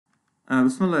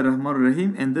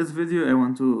Bismillahirrahmanirrahim. In this video, I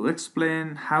want to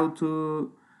explain how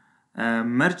to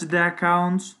merge the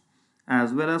accounts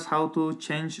as well as how to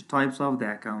change types of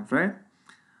the accounts, right?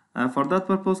 For that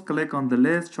purpose, click on the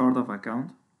list chart of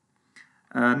account.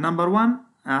 Number one,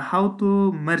 how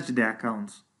to merge the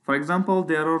accounts. For example,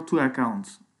 there are two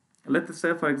accounts. Let's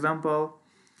say, for example,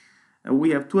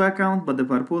 we have two accounts, but the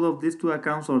purpose of these two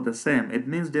accounts are the same. It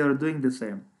means they are doing the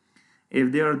same.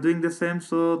 If they are doing the same,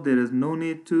 so there is no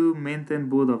need to maintain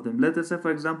both of them. Let us say, for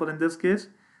example, in this case,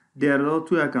 there are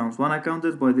two accounts. One account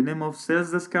is by the name of sales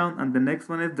discount, and the next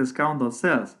one is discount of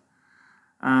sales.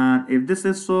 And if this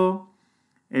is so,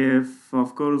 if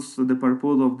of course the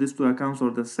purpose of these two accounts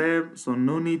are the same, so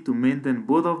no need to maintain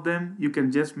both of them. You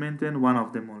can just maintain one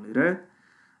of them only, right?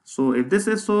 So if this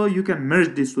is so, you can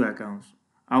merge these two accounts.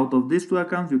 Out of these two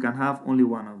accounts, you can have only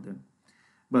one of them.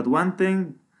 But one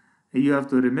thing you have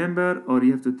to remember, or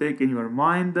you have to take in your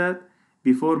mind, that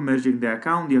before merging the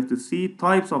account, you have to see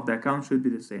types of the account should be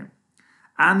the same.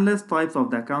 Unless types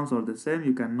of the accounts are the same,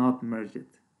 you cannot merge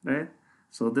it, right?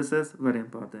 So this is very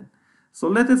important. So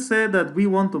let us say that we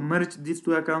want to merge these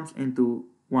two accounts into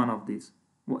one of these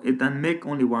and make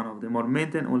only one of them, or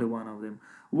maintain only one of them.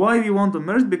 Why we want to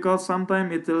merge? Because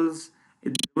sometimes it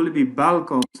will be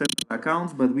bulk of several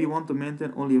accounts, but we want to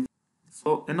maintain only a.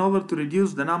 So in order to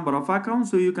reduce the number of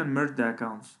accounts, so you can merge the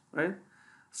accounts, right?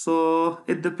 So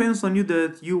it depends on you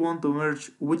that you want to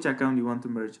merge which account you want to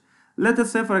merge. Let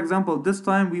us say, for example, this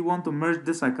time we want to merge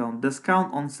this account,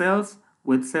 discount on sales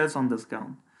with sales on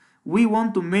discount. We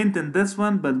want to maintain this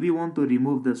one, but we want to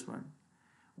remove this one.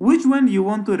 Which one you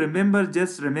want to remember?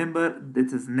 Just remember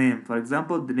its name. For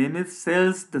example, the name is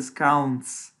sales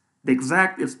discounts. The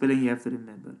exact spelling you have to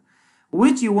remember.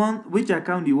 Which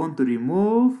account you want to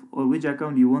remove, or which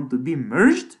account you want to be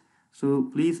merged, so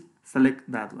please select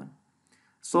that one.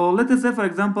 So let us say, for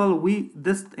example, in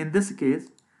this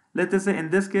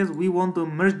case we want to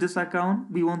merge this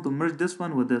account. We want to merge this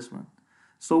one with this one.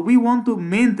 So we want to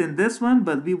maintain this one,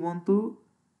 but we want to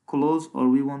close, or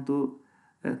we want to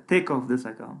take off this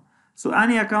account. So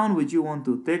any account which you want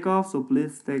to take off, so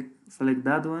please select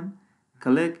that one,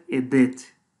 click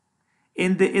edit.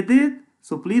 In the edit,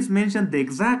 so please mention the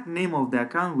exact name of the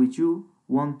account which you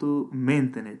want to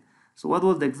maintain it. So what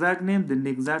was the exact name? The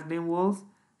exact name was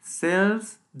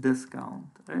sales discount,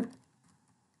 right?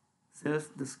 Sales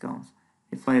discounts.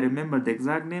 If I remember the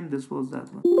exact name, this was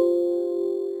that one.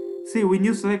 See, when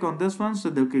you select on this one,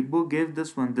 so the QuickBooks gave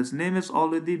this one. This name is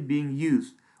already being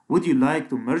used. Would you like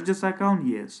to merge this account?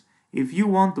 Yes. If you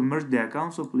want to merge the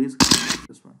account, so please click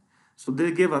this one. So they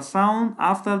give a sound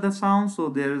after the sound, so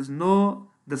there is no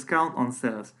discount on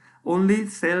sales. Only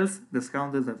sales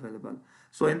discount is available.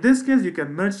 So in this case, you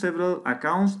can merge several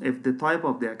accounts if the type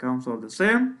of the accounts are the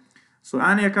same. So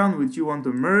any account which you want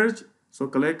to merge, so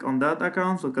click on that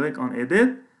account, so click on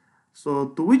edit. So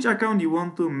to which account you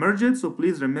want to merge it, so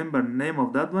please remember name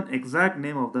of that one, exact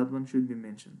name of that one should be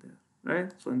mentioned there,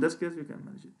 right? So in this case, you can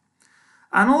merge it.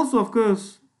 And also, of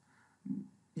course,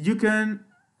 you can,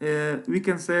 we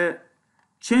can say,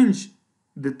 change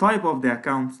the type of the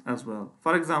accounts as well.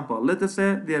 For example, let us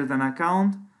say there is an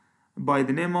account by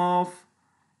the name of,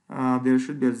 there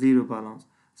should be a zero balance.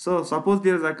 So suppose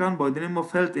there is an account by the name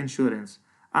of health insurance,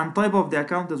 and type of the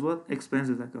account is what?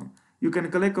 Expenses account. You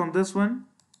can click on this one,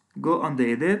 go on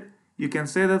the edit. You can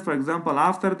say that, for example,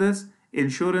 after this,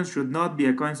 insurance should not be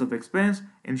a kind of expense,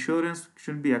 insurance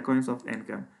should be a kind of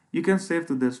income. You can save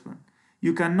to this one.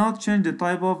 You cannot change the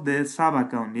type of the sub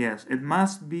account. Yes, it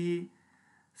must be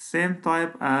same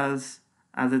type as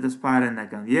it is parent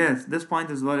account. Yes, this point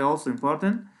is very also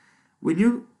important.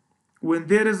 When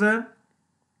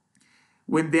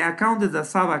the account is a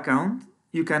sub account,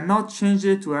 you cannot change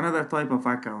it to another type of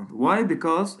account. Why?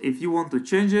 Because if you want to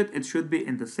change it, it should be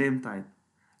in the same type.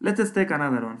 Let us take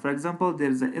another one. For example,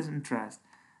 there is an interest.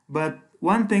 But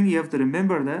one thing you have to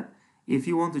remember, that if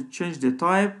you want to change the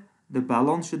type, the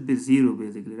balance should be zero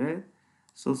basically, right?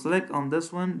 So select on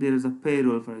this one, there is a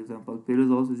payroll, for example. Payroll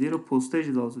is also zero, postage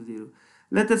is also zero.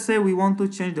 Let us say we want to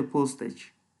change the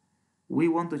postage. We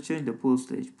want to change the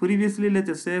postage. Previously, let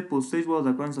us say postage was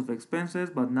accounts of expenses,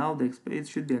 but now the expense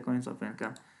should be accounts of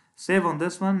income. Save on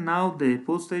this one. Now the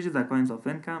postage is accounts of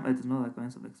income. It is not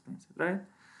accounts of expenses, right?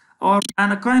 Or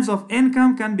an accounts of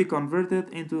income can be converted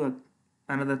into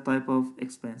another type of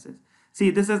expenses. See,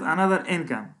 this is another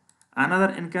income.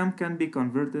 Another income can be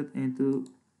converted into,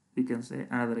 we can say,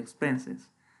 another expenses.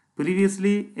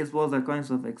 Previously, it was accounts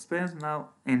of expense.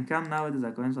 Now income. Now it is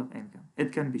accounts of income.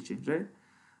 It can be changed, right?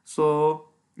 So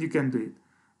you can do it.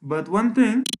 But one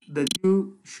thing that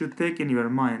you should take in your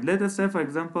mind, let us say, for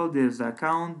example, there's an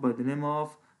account by the name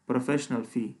of professional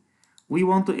fee. we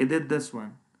want to edit this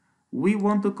one. We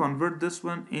want to convert this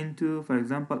one into, for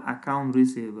example, account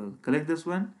receivable. Click this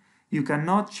one. You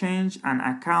cannot change an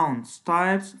account's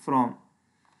types from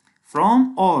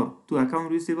or to account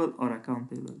receivable or account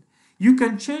payable. You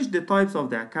can change the types of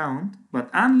the account, but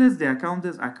unless the account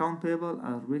is account payable,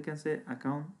 or we can say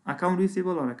account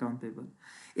receivable or account payable,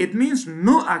 it means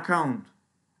no account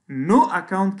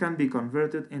can be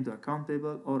converted into account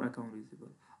payable or account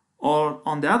receivable. Or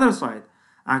on the other side,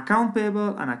 account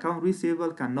payable and account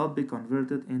receivable cannot be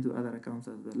converted into other accounts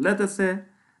as well. Let us say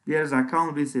there is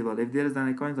account receivable. If there is an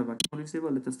account of account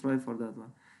receivable, let us try for that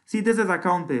one. See, this is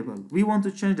account payable. We want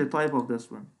to change the type of this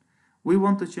one. We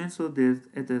want to change so that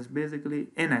it is basically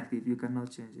inactive. You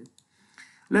cannot change it.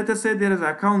 Let us say there is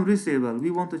account receivable.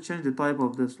 We want to change the type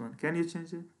of this one. Can you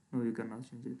change it? No, you cannot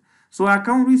change it. So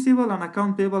account receivable and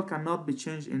account payable cannot be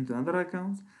changed into other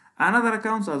accounts. Another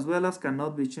accounts as well as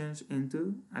cannot be changed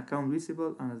into account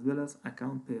receivable and as well as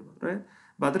account payable, right?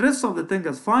 But the rest of the thing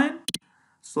is fine.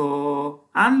 So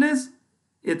unless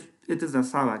it is a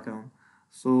sub account.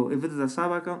 So if it is a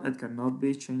sub account, it cannot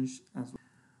be changed as well.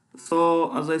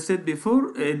 So as I said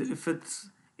before, if it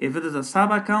is a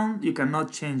sub account, you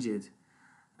cannot change it.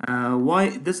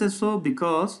 Why this is so?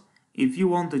 Because if you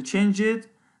want to change it,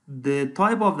 the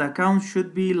type of the account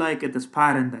should be like it is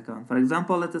parent account. For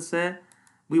example, let us say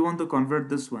we want to convert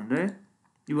this one, right?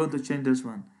 You want to change this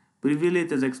one. Previously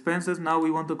it is expenses, now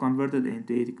we want to convert it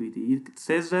into equity. It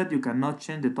says that you cannot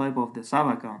change the type of the sub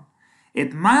account.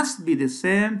 It must be the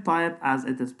same type as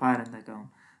it is parent account.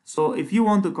 So if you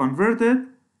want to convert it,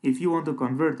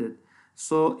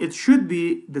 so it should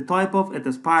be the type of it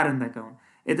is parent account.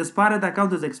 It is parent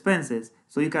account is expenses,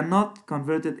 so you cannot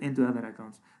convert it into other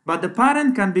accounts. But the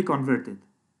parent can be converted.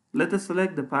 Let us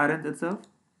select the parent itself.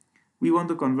 We want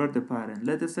to convert the parent.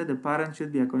 Let us say the parent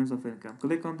should be accounts of income.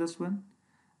 Click on this one.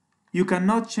 You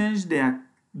cannot change the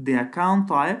account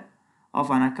type of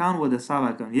an account with a sub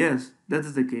account. Yes, that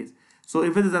is the case. So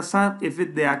if it is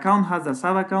the account has a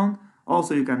sub account,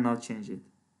 also you cannot change it,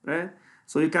 right?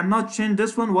 So you cannot change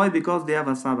this one. Why? Because they have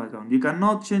a sub account. You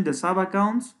cannot change the sub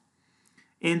accounts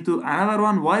into another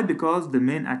one. Why? Because the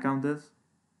main account is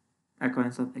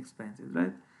accounts of expenses,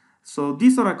 right? So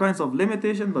these are accounts of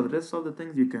limitation, but the rest of the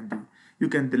things you can do. You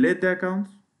can delete the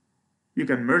accounts, you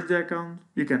can merge the accounts,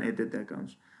 you can edit the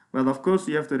accounts. Well, of course,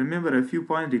 you have to remember a few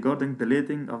points regarding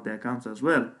deleting of the accounts as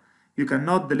well. You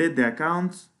cannot delete the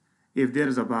accounts if there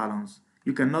is a balance.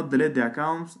 You cannot delete the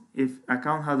accounts if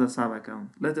account has a sub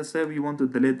account. Let us say we want to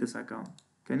delete this account.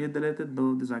 Can you delete it?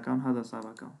 No, this account has a sub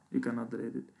account. You cannot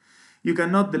delete it. You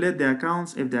cannot delete the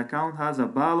accounts if the account has a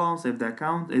balance, if the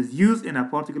account is used in a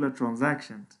particular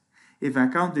transaction, if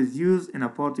account is used in a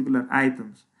particular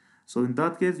items. So in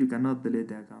that case, you cannot delete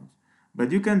the accounts.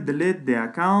 But you can delete the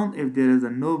account if there is a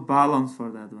no balance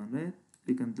for that one, right?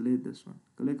 You can delete this one.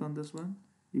 Click on this one,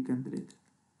 you can delete it.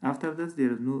 After this,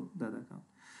 there is no that account.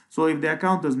 So if the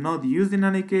account is not used in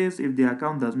any case, if the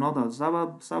account does not have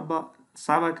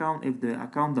sub account, if the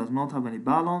account does not have any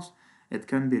balance, it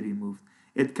can be removed.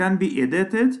 It can be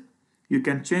edited. You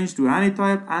can change to any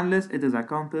type unless it is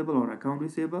account payable or account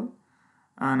receivable.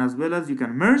 And as well as you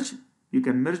can merge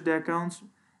the accounts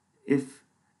if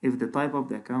the type of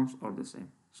the accounts are the same.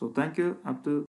 So thank you. Up to